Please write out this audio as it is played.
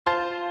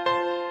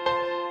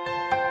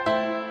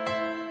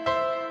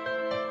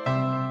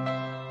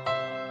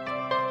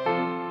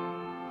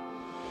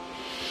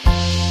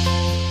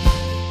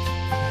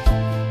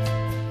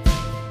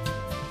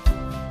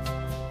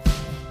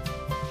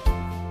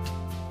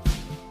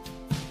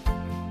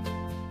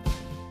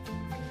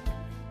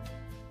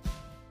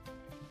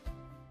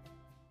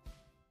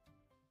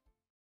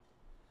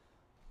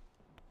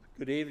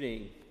Good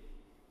evening.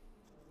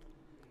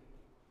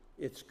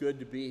 It's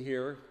good to be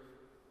here.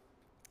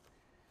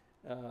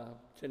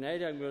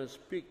 Tonight I'm going to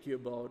speak to you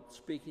about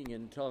speaking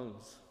in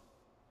tongues.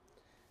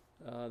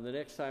 The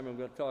next time I'm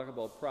going to talk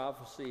about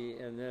prophecy,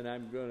 and then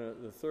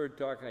the third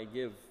talk I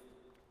give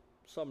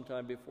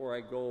sometime before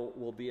I go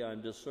will be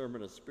on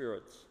discernment of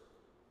spirits.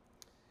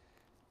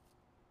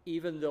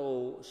 Even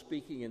though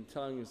speaking in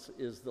tongues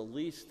is the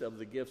least of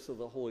the gifts of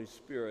the Holy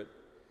Spirit,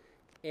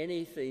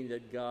 anything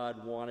that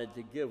God wanted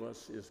to give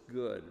us is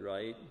good,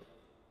 right?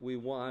 We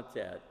want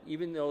that.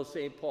 Even though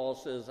St. Paul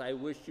says, I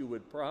wish you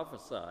would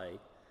prophesy,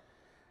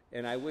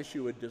 and I wish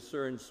you would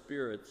discern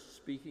spirits,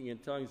 speaking in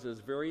tongues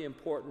is very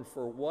important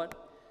for what?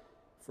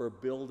 For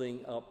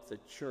building up the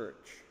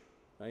church.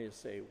 Now you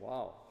say,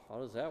 wow, how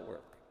does that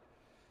work?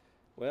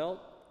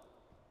 Well,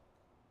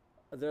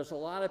 there's a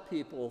lot of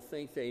people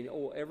think they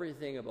know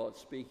everything about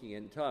speaking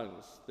in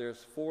tongues.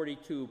 There's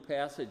 42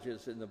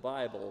 passages in the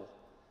Bible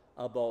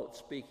about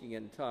speaking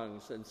in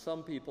tongues, and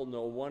some people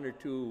know one or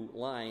two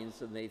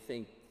lines and they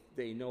think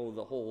they know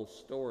the whole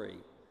story.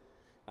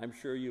 I'm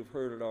sure you've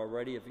heard it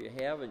already. If you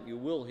haven't, you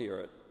will hear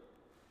it.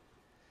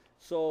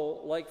 So,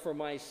 like for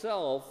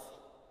myself,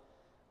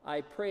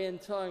 I pray in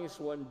tongues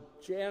when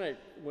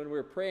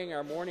we're praying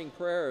our morning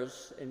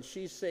prayers and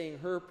she's saying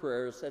her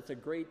prayers, that's a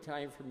great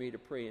time for me to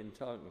pray in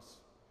tongues.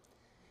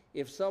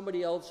 If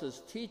somebody else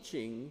is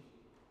teaching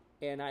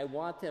and I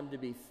want them to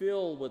be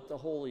filled with the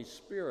Holy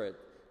Spirit,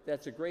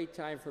 that's a great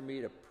time for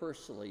me to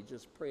personally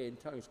just pray in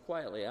tongues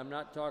quietly. I'm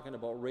not talking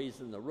about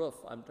raising the roof.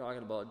 I'm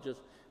talking about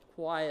just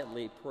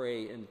quietly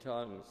pray in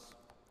tongues.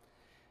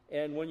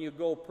 And when you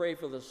go pray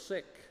for the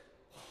sick,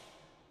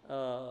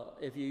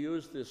 if you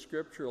use the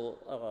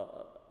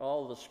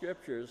all the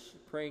scriptures,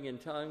 praying in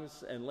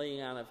tongues and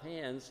laying on of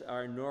hands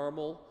are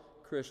normal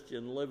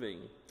Christian living.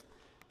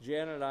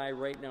 Jan and I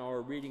right now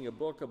are reading a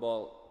book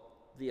about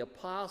the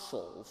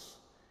apostles,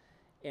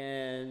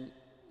 and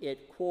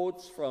it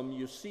quotes from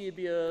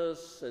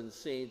Eusebius and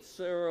St.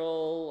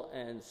 Cyril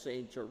and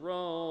St.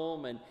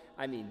 Jerome, and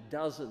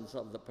dozens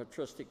of the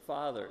patristic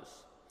fathers.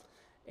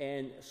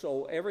 And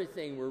so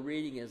everything we're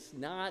reading is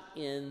not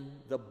in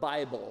the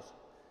Bible,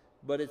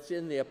 but it's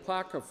in the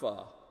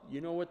Apocrypha.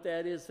 You know what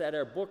that is? That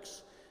are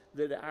books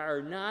that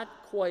are not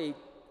quite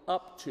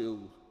up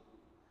to.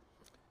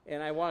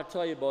 And I want to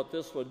tell you about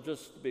this one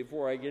just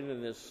before I get into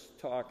this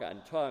talk on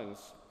tongues.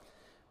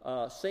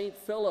 St.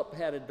 Philip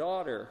had a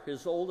daughter.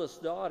 His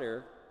oldest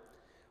daughter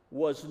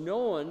was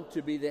known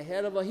to be the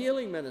head of a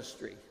healing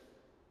ministry.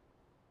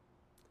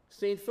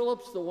 St.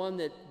 Philip's the one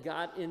that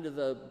got into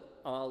the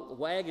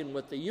wagon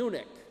with the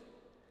eunuch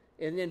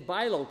and then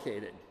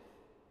bilocated.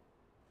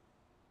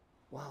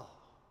 Wow.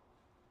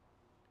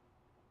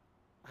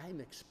 I'm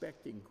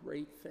expecting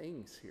great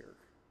things here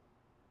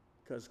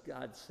because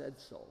God said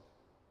so.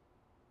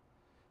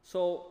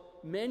 So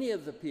many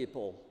of the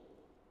people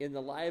in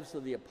the lives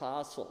of the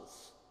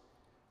apostles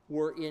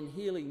were in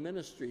healing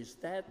ministries.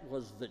 That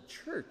was the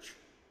church.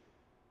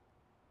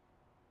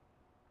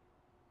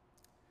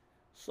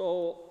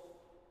 So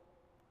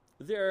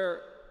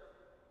there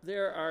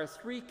are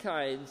three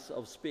kinds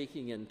of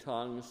speaking in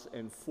tongues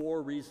and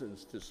 4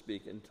 reasons to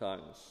speak in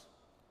tongues.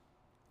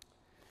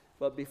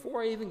 But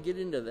before I even get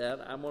into that,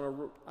 I'm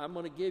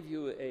going to give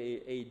you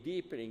a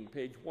deepening,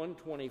 page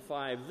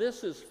 125.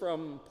 This is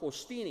from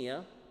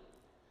Postinia.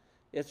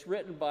 It's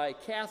written by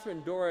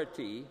Catherine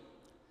Doherty.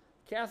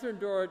 Catherine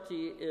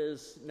Doherty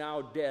is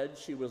now dead.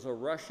 She was a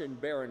Russian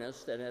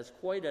baroness and has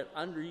quite an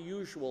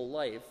unusual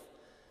life.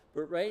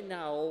 But right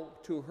now,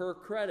 to her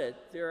credit,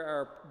 there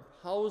are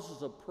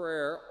houses of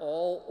prayer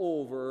all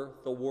over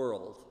the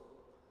world.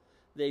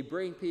 They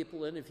bring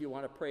people in if you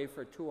want to pray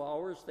for 2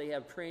 hours. They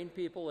have trained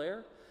people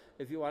there.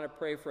 If you want to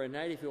pray for a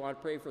night, if you want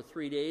to pray for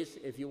 3 days,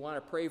 if you want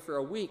to pray for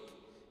a week,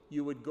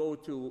 you would go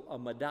to a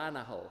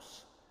Madonna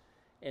house.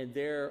 And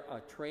there a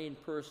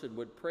trained person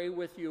would pray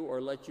with you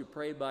or let you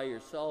pray by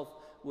yourself,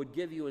 would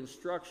give you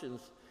instructions.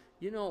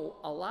 You know,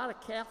 a lot of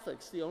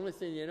Catholics, the only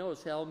thing you know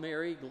is Hail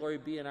Mary, glory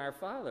be in our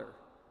Father.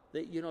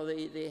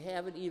 They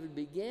haven't even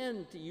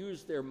began to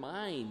use their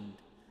mind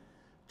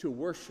to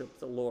worship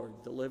the Lord,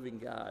 the living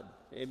God.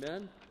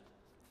 Amen?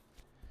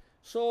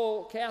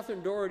 So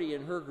Catherine Doherty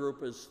and her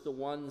group is the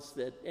ones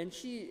that, and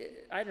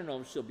I don't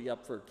know if she'll be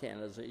up for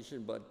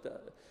canonization,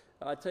 but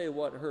I'll tell you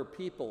what, her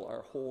people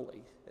are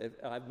holy.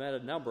 I've met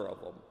a number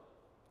of them.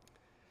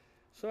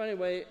 So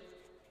anyway,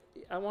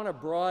 I want to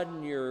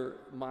broaden your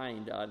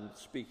mind on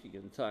speaking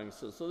in tongues.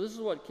 So this is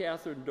what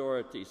Catherine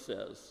Doherty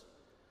says.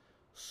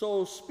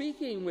 So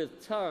speaking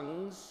with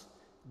tongues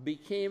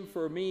became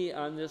for me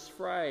on this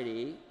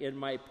Friday in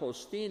my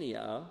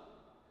Postinia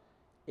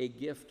a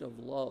gift of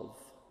love.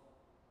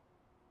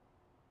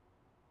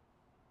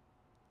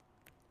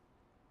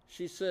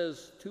 She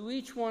says, to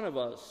each one of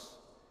us,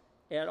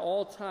 at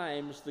all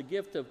times, the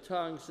gift of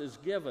tongues is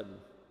given.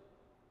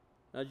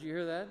 Now, did you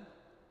hear that?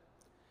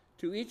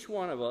 To each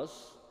one of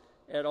us,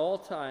 at all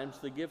times,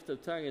 the gift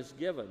of tongue is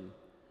given.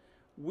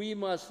 We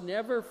must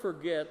never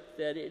forget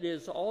that it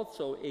is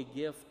also a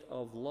gift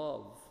of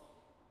love.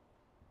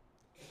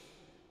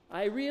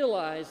 I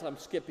realize, I'm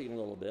skipping a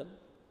little bit,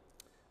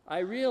 I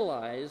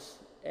realize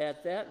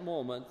at that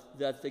moment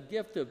that the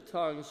gift of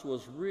tongues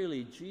was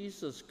really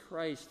Jesus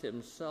Christ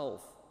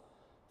himself,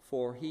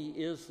 for he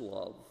is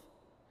love.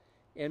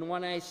 And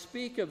when I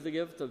speak of the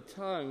gift of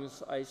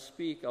tongues, I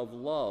speak of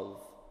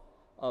love,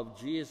 of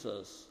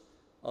Jesus,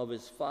 of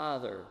his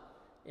Father,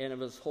 and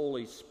of his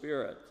Holy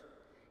Spirit.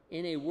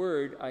 In a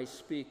word, I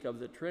speak of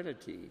the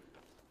Trinity.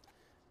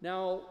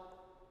 Now,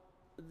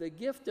 the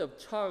gift of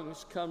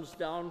tongues comes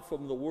down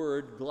from the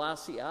word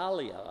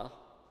glossolalia,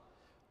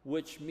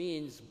 which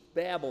means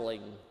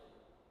babbling.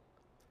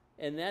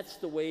 And that's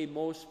the way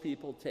most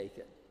people take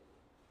it.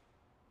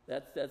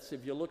 That's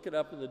if you look it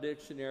up in the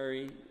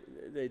dictionary,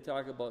 they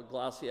talk about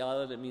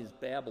glossolalia, that means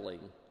babbling.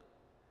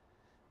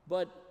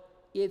 But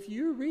if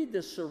you read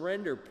the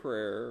surrender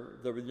prayer,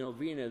 the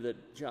novena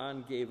that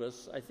John gave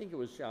us, I think it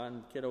was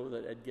John Kiddo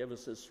that had given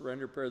us a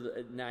surrender prayer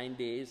at 9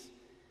 days,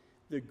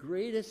 the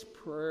greatest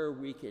prayer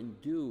we can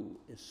do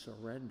is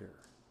surrender.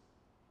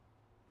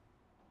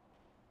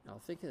 Now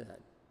think of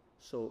that.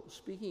 So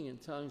speaking in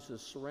tongues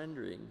is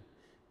surrendering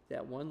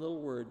that one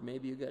little word.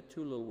 Maybe you got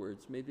 2 little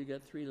words. Maybe you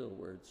got 3 little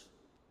words.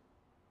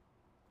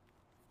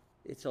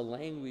 It's a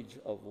language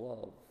of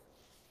love.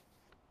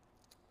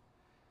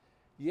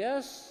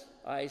 Yes,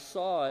 I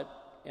saw it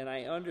and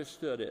I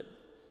understood it.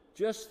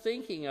 Just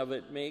thinking of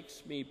it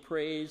makes me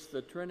praise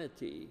the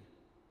Trinity,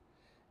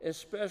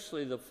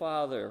 especially the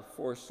Father,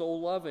 for so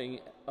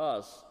loving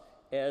us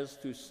as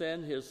to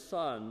send his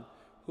Son,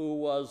 who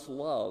was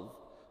love,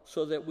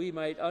 so that we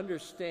might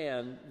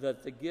understand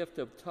that the gift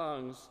of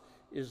tongues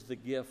is the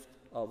gift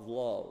of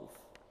love.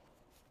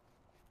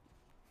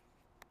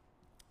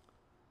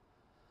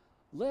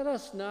 Let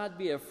us not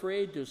be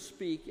afraid to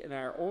speak in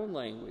our own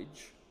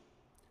language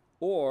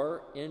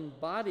or in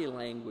body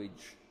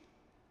language.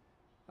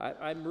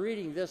 I'm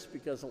reading this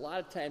because a lot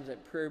of times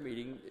at prayer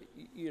meeting,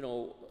 you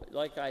know,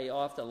 like I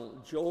often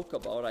joke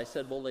about, I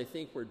said, well, they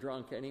think we're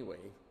drunk anyway.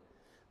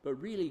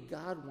 But really,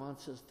 God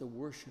wants us to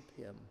worship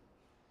him,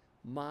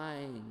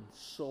 mind,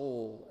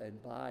 soul,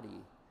 and body.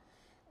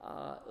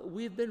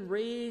 We've been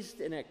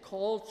raised in a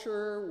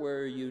culture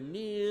where you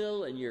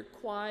kneel and you're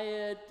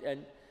quiet,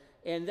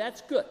 and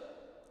that's good.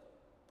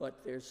 But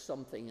there's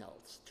something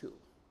else too,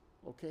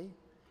 okay?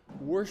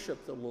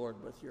 Worship the Lord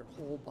with your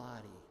whole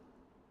body.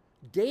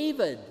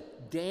 David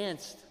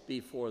danced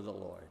before the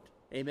Lord,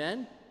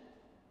 amen?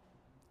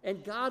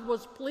 And God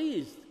was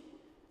pleased.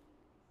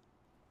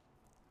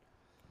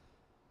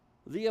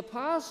 The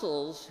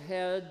apostles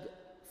had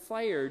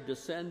fire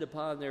descend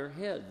upon their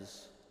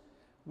heads.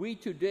 We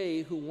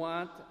today who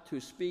want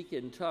to speak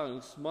in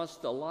tongues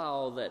must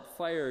allow that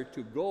fire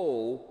to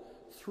go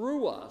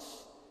through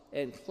us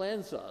and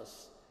cleanse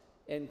us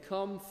and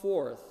come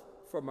forth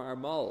from our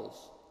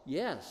mouths.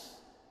 Yes,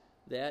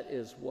 that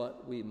is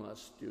what we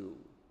must do.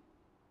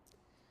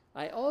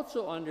 I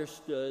also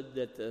understood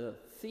that the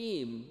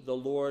theme the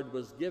Lord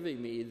was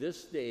giving me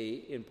this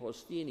day in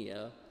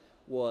Postinia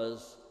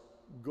was,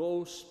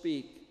 go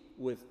speak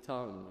with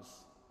tongues.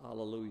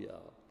 Hallelujah.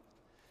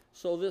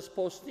 So this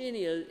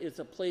Postinia is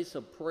a place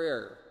of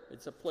prayer.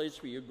 It's a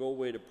place where you go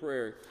away to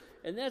prayer.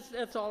 And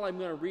that's all I'm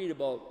going to read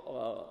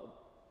about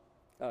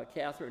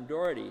Catherine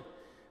Doherty.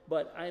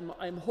 But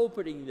I'm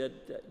hoping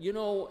that, you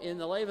know, in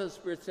the Life of the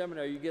Spirit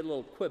seminar, you get a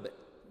little quibbit.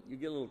 You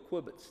get a little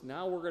quibbits.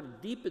 Now we're going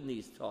to deepen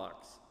these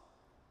talks.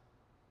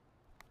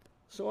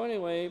 So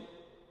anyway,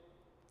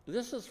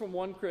 this is from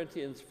 1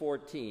 Corinthians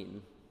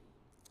 14.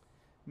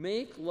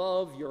 Make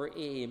love your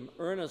aim,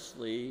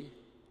 earnestly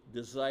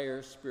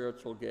desire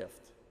spiritual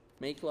gift.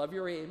 Make love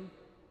your aim,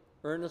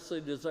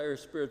 earnestly desire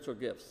spiritual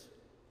gifts.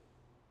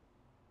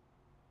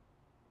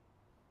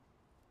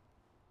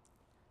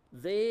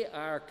 They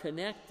are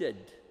connected.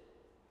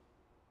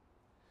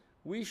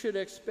 We should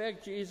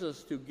expect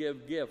Jesus to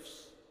give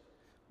gifts.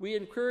 We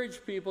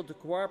encourage people to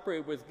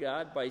cooperate with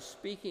God by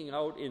speaking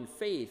out in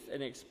faith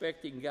and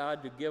expecting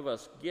God to give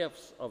us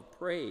gifts of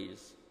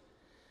praise.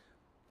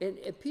 And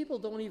people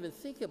don't even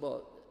think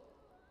about,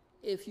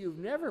 if you've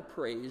never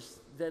praised,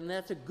 then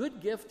that's a good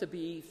gift to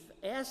be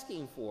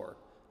asking for,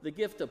 the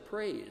gift of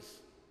praise.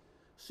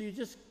 So you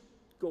just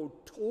go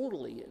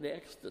totally in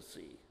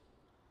ecstasy.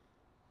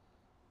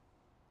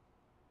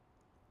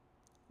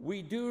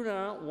 We do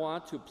not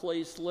want to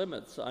place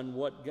limits on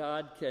what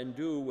God can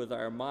do with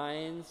our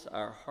minds,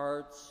 our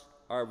hearts,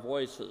 our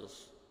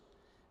voices.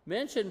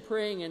 Mention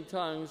praying in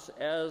tongues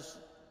as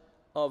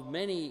of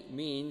many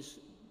means.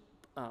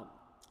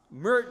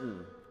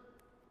 Merton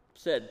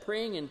said,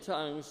 praying in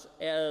tongues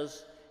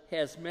as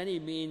has many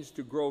means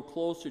to grow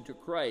closer to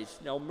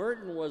Christ. Now,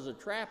 Merton was a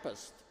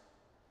Trappist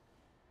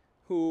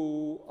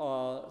who,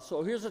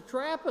 so here's a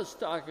Trappist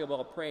talking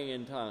about praying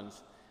in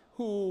tongues,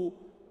 who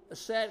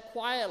sat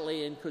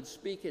quietly and could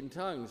speak in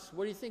tongues.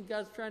 What do you think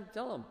God's trying to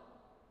tell him?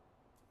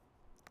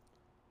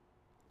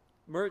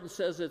 Merton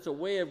says it's a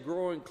way of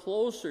growing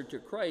closer to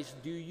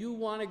Christ. Do you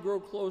want to grow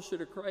closer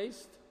to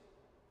Christ?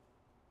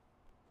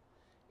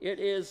 It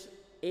is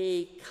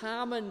a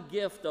common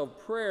gift of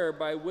prayer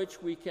by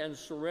which we can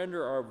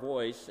surrender our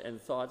voice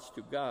and thoughts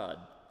to God.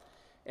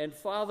 And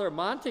Father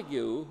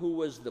Montague, who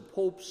was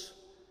Pope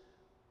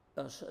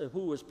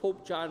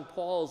John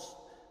Paul's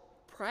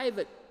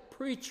private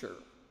preacher,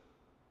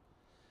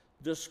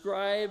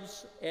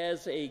 describes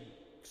as a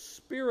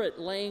spirit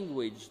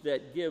language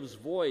that gives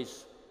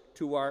voice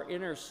to our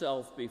inner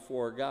self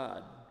before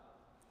God.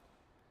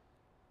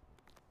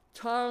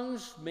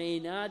 Tongues may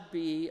not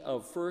be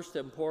of first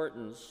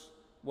importance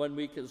when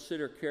we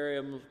consider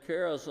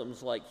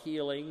charisms like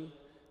healing,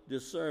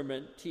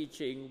 discernment,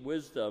 teaching,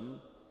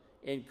 wisdom,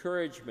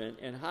 encouragement,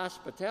 and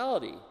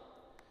hospitality,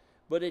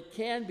 but it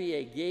can be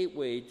a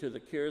gateway to the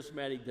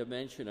charismatic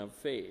dimension of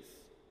faith.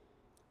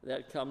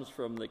 That comes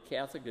from the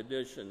Catholic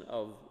edition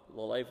of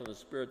the Life of the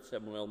Spirit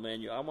Seminole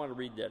Manual. I want to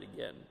read that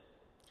again.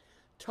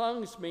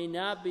 Tongues may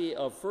not be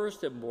of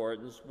first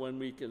importance when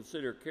we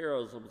consider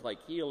charisms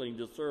like healing,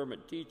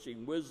 discernment,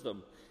 teaching,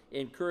 wisdom,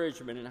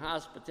 encouragement, and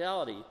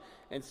hospitality.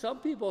 And some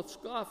people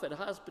scoff at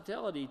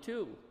hospitality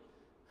too.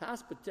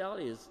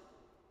 Hospitality is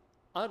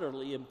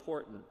utterly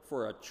important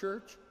for a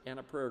church and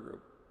a prayer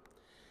group.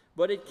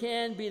 But it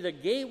can be the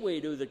gateway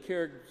to the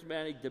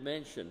charismatic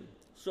dimension.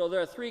 So there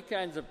are three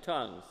kinds of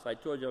tongues. I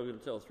told you I was going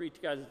to tell three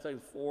kinds of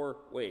tongues, 4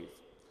 ways.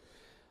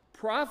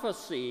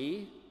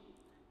 Prophecy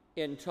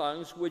in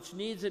tongues, which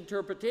needs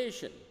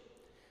interpretation.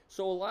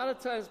 So a lot of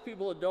times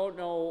people that don't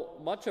know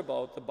much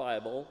about the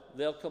Bible,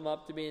 they'll come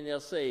up to me and they'll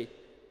say,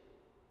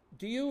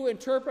 do you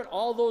interpret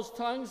all those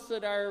tongues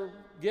that are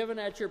given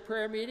at your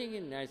prayer meeting?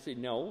 And I say,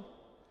 no.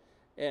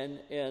 And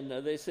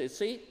they say,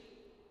 see,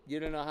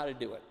 you don't know how to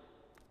do it.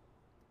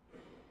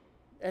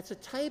 That's a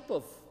type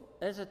of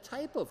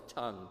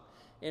tongue.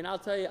 And I'll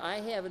tell you, I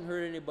haven't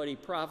heard anybody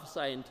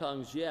prophesy in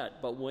tongues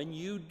yet, but when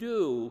you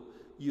do,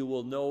 you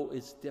will know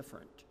it's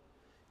different.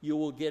 You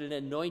will get an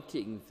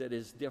anointing that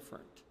is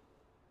different.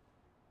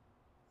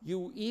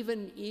 You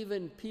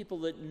even people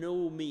that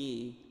know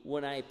me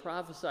when I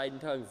prophesied in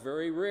tongues,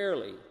 very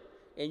rarely,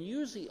 and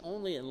usually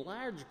only in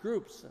large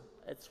groups,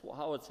 that's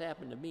how it's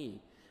happened to me,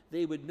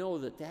 they would know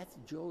that that's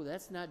Joe,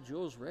 that's not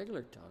Joe's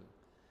regular tongue.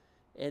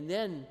 And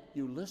then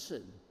you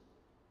listen,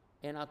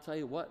 and I'll tell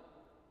you what,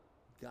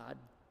 God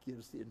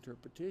gives the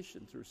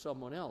interpretation through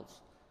someone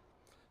else.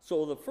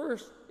 So the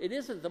first, it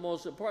isn't the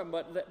most important,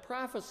 but that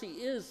prophecy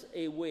is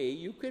a way.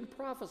 You can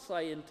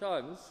prophesy in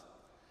tongues.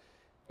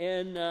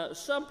 And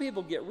some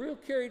people get real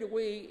carried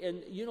away,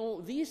 and, you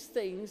know, these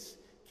things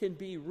can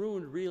be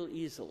ruined real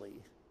easily.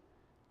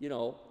 You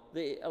know,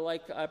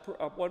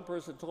 one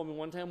person told me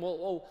one time,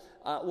 well,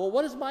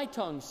 what does my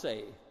tongue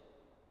say?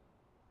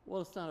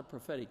 Well, it's not a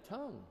prophetic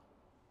tongue.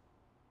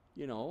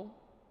 You know,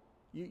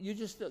 you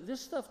just,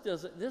 this stuff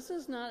doesn't, this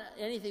is not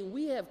anything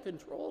we have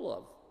control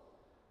of.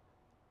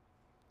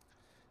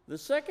 The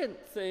second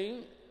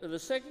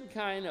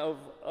kind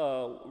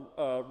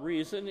of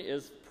reason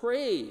is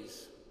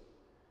praise.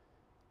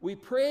 We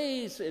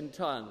praise in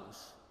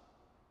tongues,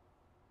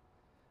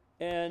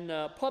 and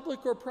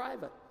public or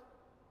private.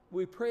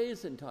 We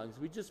praise in tongues.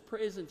 We just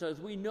praise in tongues.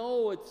 We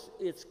know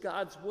it's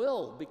God's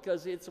will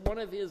because it's one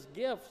of His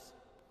gifts.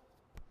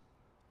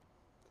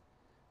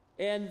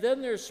 And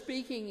then there's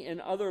speaking in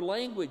other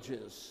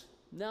languages.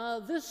 Now,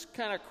 this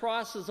kind of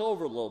crosses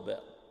over a little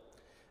bit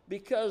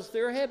because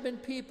there have been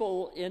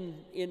people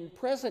in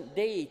present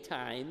day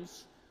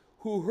times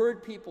who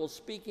heard people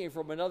speaking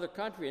from another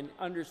country and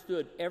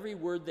understood every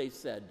word they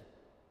said.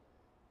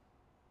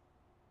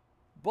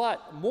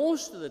 But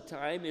most of the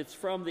time, it's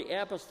from the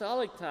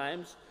apostolic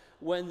times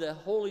when the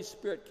Holy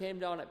Spirit came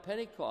down at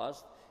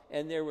Pentecost,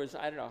 and there was,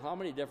 I don't know how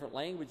many different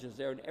languages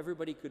there, and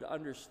everybody could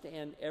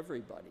understand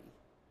everybody.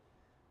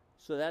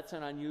 So that's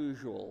an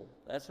unusual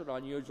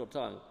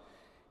tongue.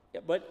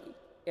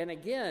 And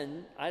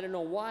again, I don't know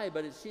why,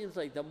 but it seems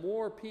like the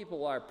more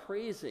people are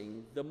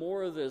praising, the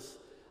more this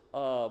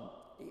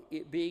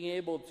being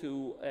able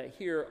to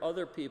hear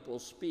other people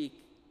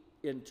speak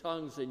in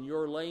tongues in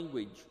your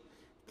language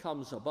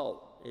comes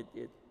about.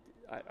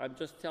 I'm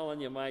just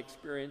telling you my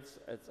experience.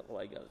 That's all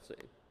I got to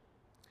say.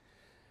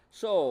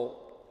 So,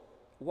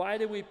 why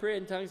do we pray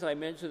in tongues? I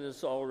mentioned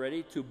this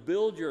already. To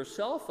build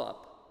yourself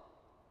up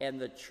and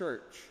the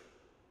church.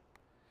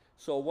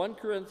 So 1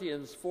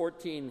 Corinthians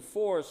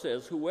 14:4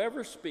 says,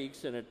 whoever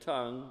speaks in a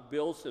tongue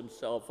builds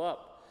himself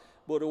up,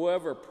 but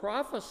whoever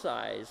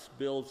prophesies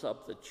builds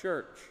up the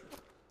church.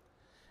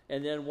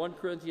 And then 1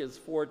 Corinthians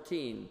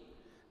 14,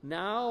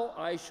 now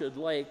I should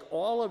like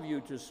all of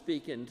you to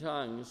speak in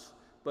tongues,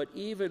 but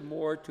even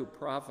more to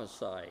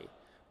prophesy.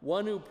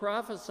 One who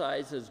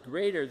prophesies is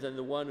greater than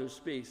the one who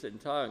speaks in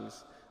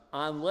tongues,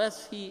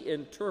 unless he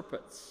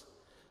interprets,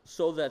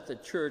 so that the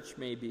church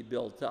may be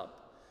built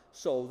up.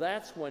 So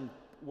that's when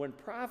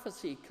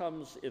prophecy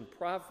comes in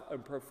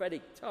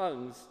prophetic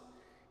tongues,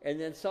 and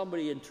then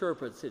somebody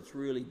interprets, it's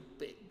really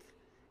big.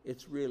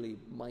 It's really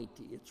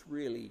mighty. It's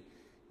really,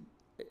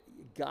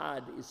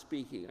 God is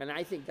speaking. And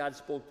I think God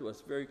spoke to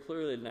us very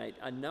clearly tonight,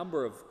 a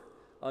number of,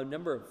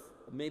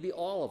 maybe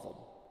all of them,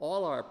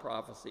 all our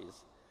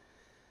prophecies.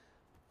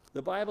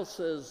 The Bible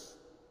says,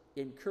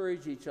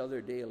 encourage each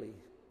other daily.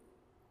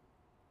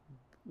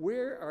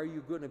 Where are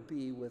you going to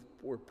be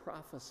where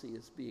prophecy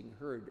is being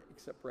heard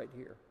except right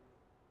here?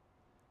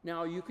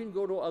 Now, you can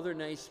go to other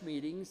nice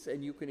meetings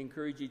and you can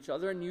encourage each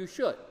other, and you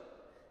should.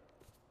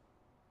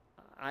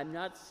 And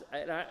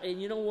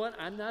you know what?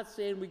 I'm not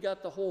saying we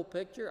got the whole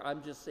picture.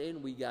 I'm just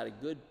saying we got a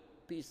good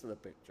piece of the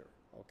picture,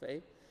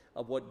 okay,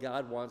 of what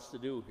God wants to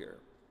do here.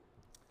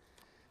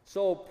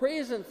 So,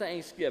 praise and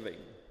thanksgiving.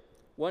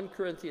 1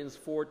 Corinthians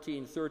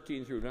 14,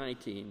 13 through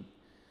 19.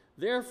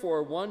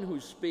 Therefore, one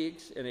who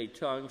speaks in a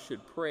tongue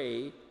should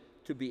pray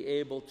to be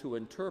able to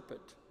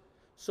interpret.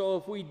 So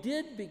if we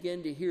did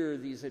begin to hear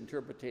these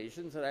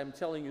interpretations, and I'm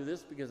telling you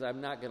this because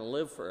I'm not going to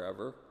live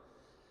forever,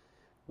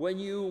 when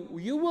you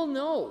will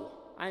know,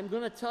 I'm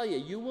going to tell you,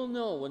 you will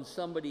know when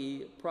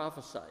somebody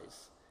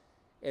prophesies.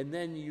 And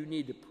then you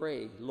need to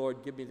pray,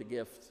 Lord, give me the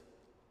gift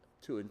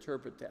to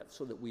interpret that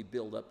so that we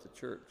build up the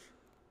church.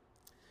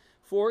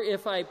 For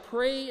if I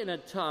pray in a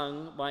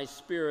tongue, my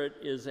spirit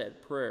is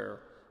at prayer,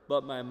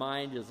 but my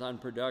mind is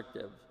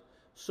unproductive.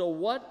 So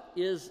what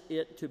is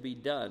it to be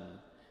done?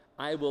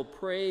 I will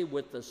pray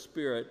with the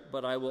spirit,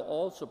 but I will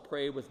also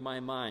pray with my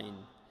mind.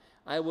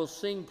 I will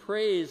sing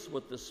praise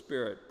with the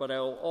spirit, but I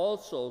will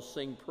also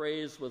sing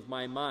praise with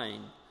my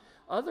mind.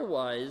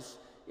 Otherwise,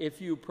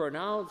 if you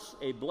pronounce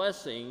a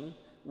blessing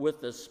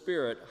with the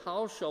spirit,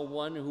 how shall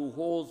one who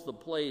holds the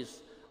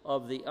place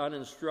of the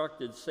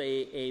uninstructed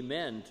say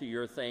amen to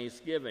your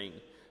thanksgiving,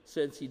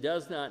 since he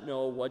does not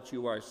know what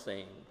you are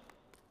saying?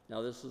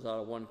 Now this is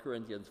out of 1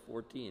 Corinthians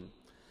 14.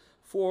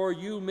 For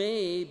you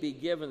may be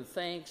given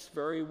thanks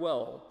very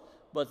well,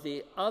 but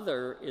the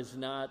other is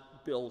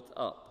not built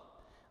up.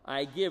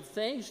 I give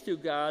thanks to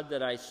God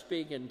that I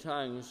speak in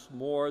tongues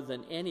more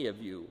than any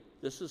of you.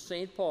 This is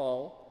St.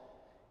 Paul.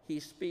 He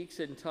speaks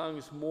in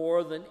tongues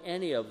more than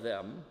any of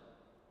them.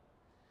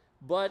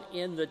 But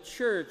in the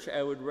church,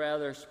 I would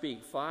rather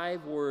speak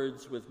 5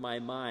 words with my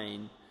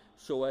mind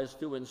so as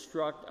to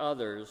instruct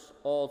others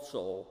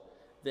also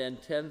than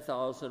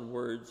 10,000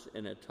 words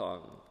in a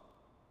tongue.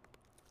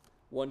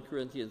 1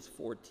 Corinthians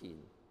 14.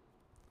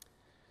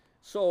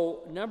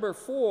 So, number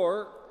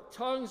 4,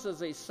 tongues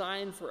as a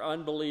sign for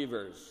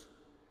unbelievers.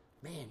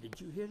 Man,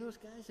 did you hear those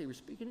guys? They were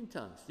speaking in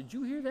tongues. Did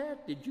you hear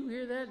that? Did you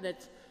hear that?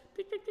 That's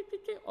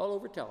all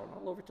over town,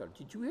 all over town.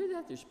 Did you hear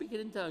that? They're speaking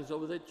in tongues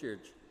over that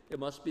church. It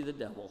must be the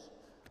devil.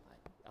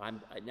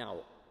 I'm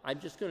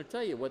just going to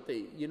tell you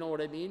you know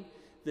what I mean?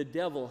 The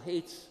devil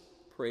hates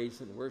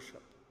praise and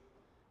worship.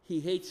 He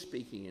hates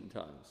speaking in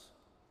tongues.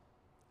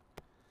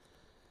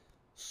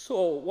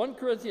 So 1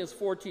 Corinthians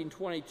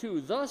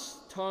 14:22, thus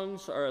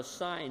tongues are a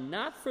sign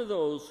not for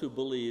those who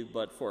believe,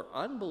 but for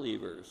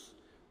unbelievers,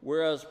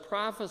 whereas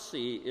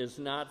prophecy is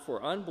not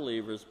for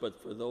unbelievers,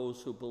 but for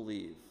those who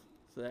believe.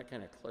 So that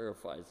kind of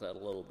clarifies that a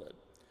little bit.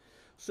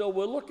 So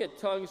we'll look at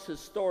tongues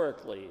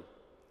historically.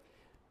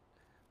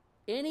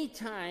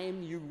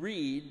 Anytime you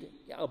read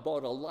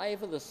about a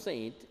life of the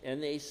saint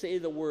and they say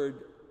the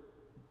word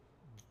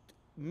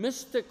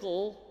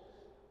mystical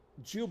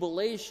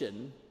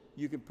jubilation,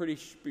 you can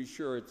be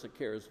sure it's a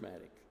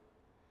charismatic.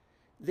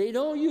 They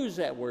don't use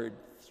that word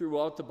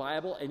throughout the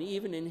Bible and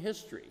even in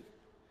history.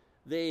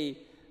 They,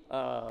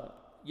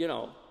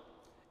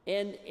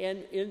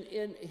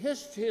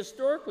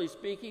 historically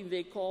speaking,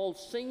 they called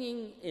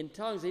singing in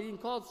tongues. They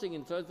didn't call it singing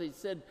in tongues. They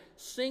said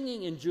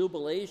singing in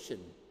jubilation.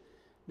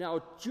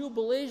 Now,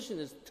 jubilation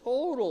is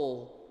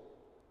total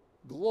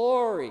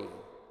glory.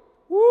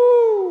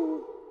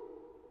 Woo!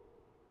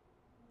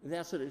 And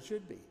that's what it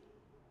should be.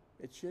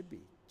 It should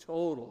be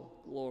total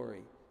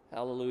glory.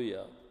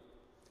 Hallelujah.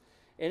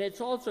 And it's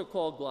also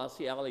called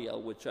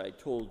glossolalia, which I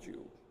told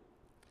you.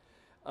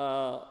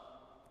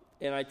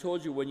 And I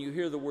told you when you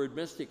hear the word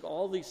mystic,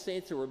 all these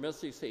saints that were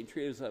mystics, St.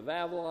 Teresa of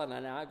Avila, and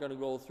I'm not going to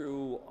go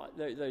through,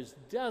 there's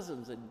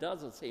dozens and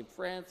dozens, St.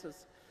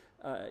 Francis,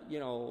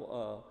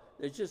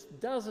 there's just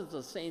dozens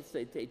of saints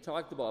that they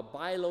talked about,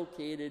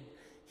 bilocated,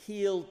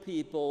 healed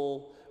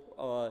people,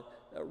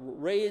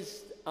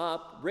 raised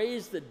up,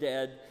 raised the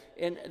dead.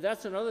 And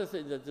that's another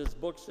thing that this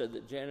book said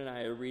that Jan and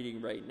I are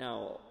reading right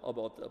now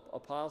about the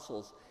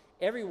apostles.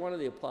 Every one of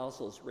the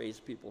apostles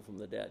raised people from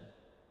the dead.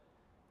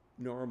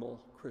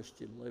 Normal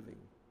Christian living.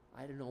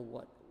 I don't know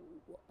what,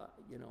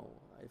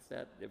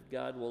 if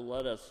God will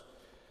let us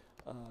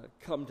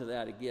come to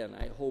that again.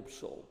 I hope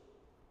so.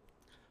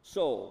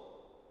 So,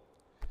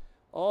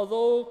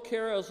 although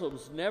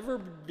charisms never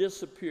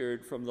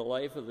disappeared from the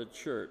life of the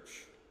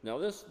church. Now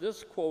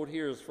this quote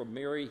here is from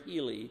Mary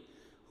Healy,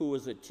 who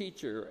was a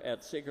teacher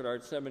at Sacred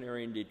Heart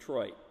Seminary in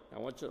Detroit.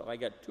 I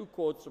got 2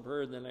 quotes of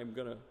her, and then I'm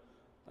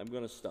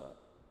gonna stop.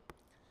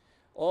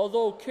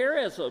 Although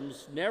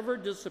charisms never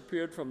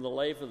disappeared from the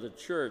life of the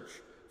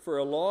church, for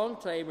a long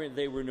time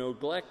they were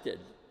neglected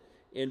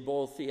in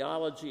both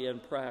theology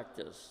and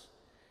practice.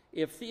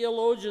 If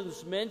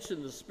theologians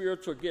mentioned the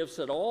spiritual gifts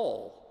at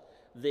all,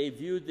 they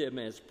viewed them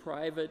as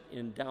private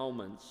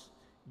endowments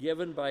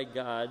given by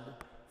God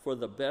for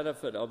the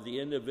benefit of the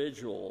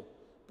individual,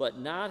 but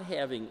not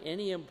having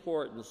any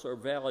importance or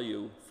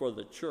value for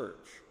the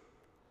church.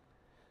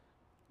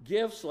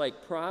 Gifts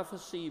like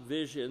prophecy,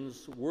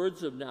 visions,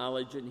 words of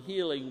knowledge, and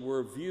healing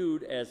were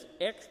viewed as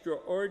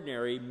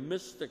extraordinary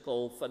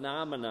mystical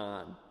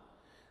phenomenon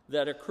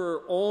that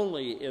occur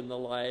only in the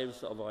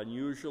lives of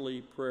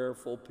unusually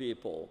prayerful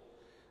people.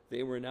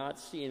 They were not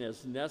seen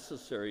as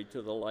necessary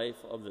to the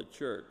life of the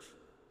church.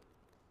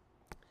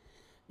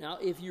 Now,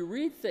 if you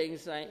read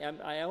things,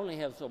 I only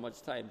have so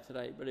much time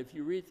tonight, but if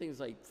you read things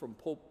like from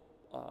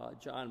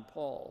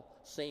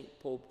Saint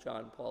Pope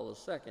John Paul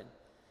II,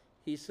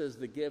 he says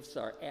the gifts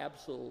are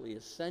absolutely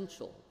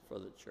essential for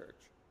the church.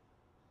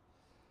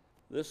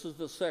 This is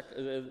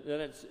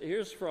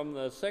here's from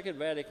the Second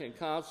Vatican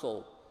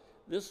Council.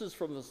 This is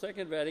from the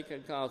Second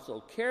Vatican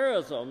Council.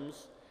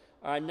 Charisms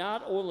are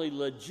not only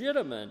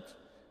legitimate,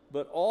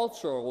 but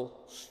also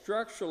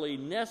structurally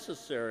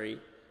necessary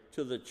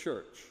to the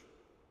church.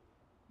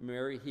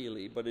 Mary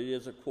Healy, but it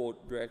is a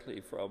quote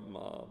directly from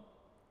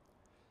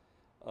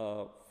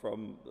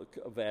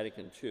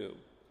Vatican II.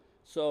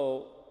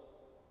 So,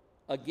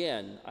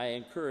 again, I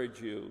encourage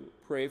you,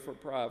 pray for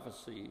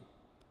prophecy,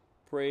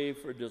 pray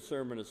for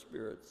discernment of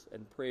spirits,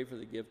 and pray for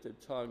the gift of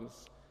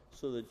tongues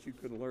so that you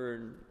can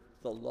learn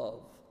the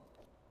love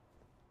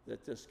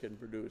that this can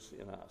produce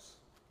in us.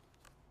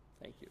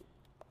 Thank you.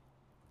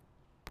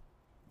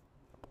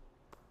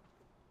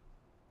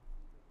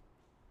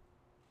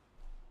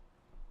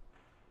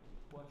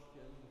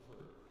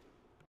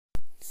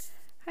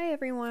 Hi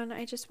everyone,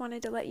 I just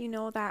wanted to let you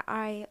know that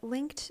I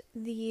linked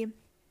the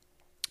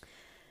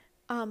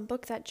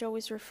book that Joe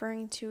is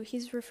referring to.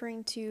 He's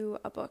referring to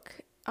a book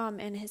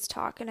in his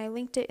talk, and I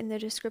linked it in the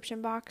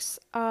description box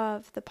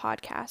of the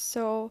podcast.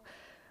 So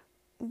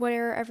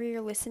wherever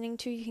you're listening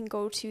to, you can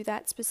go to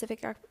that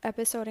specific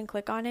episode and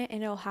click on it,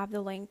 and it'll have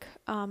the link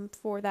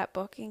for that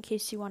book in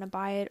case you want to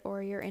buy it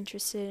or you're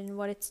interested in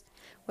what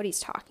he's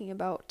talking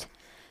about.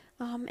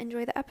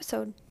 Enjoy the episode.